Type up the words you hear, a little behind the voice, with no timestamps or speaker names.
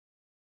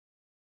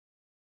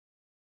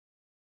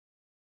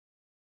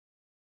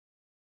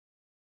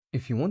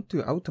If you want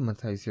to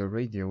automatize your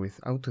radio with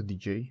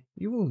AutoDJ,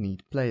 you will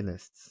need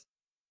playlists.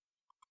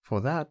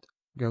 For that,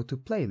 go to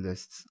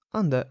Playlists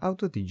under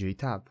AutoDJ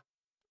tab.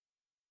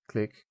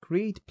 Click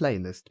Create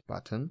Playlist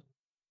button.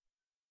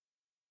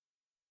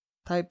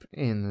 Type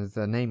in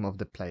the name of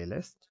the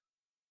playlist.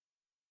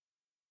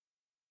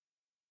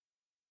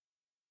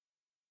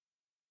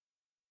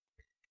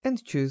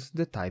 And choose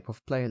the type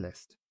of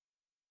playlist.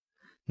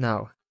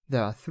 Now,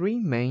 there are three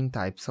main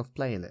types of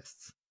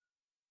playlists.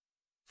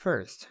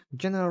 First,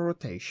 general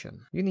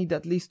rotation. You need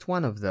at least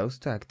one of those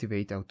to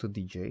activate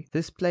AutoDJ.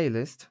 This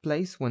playlist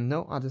plays when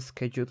no other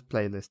scheduled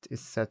playlist is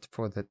set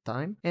for that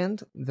time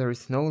and there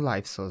is no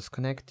live source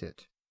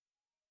connected.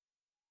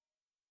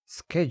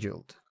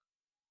 Scheduled.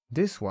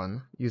 This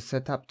one you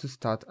set up to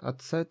start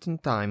at certain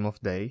time of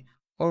day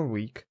or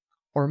week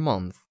or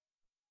month.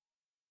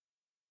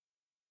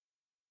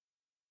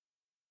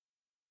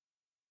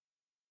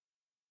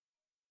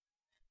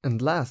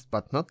 And last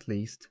but not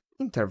least,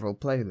 interval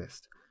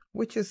playlist,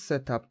 which is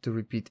set up to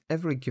repeat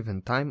every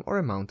given time or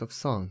amount of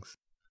songs.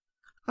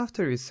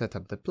 After you set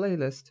up the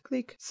playlist,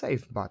 click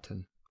Save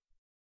button.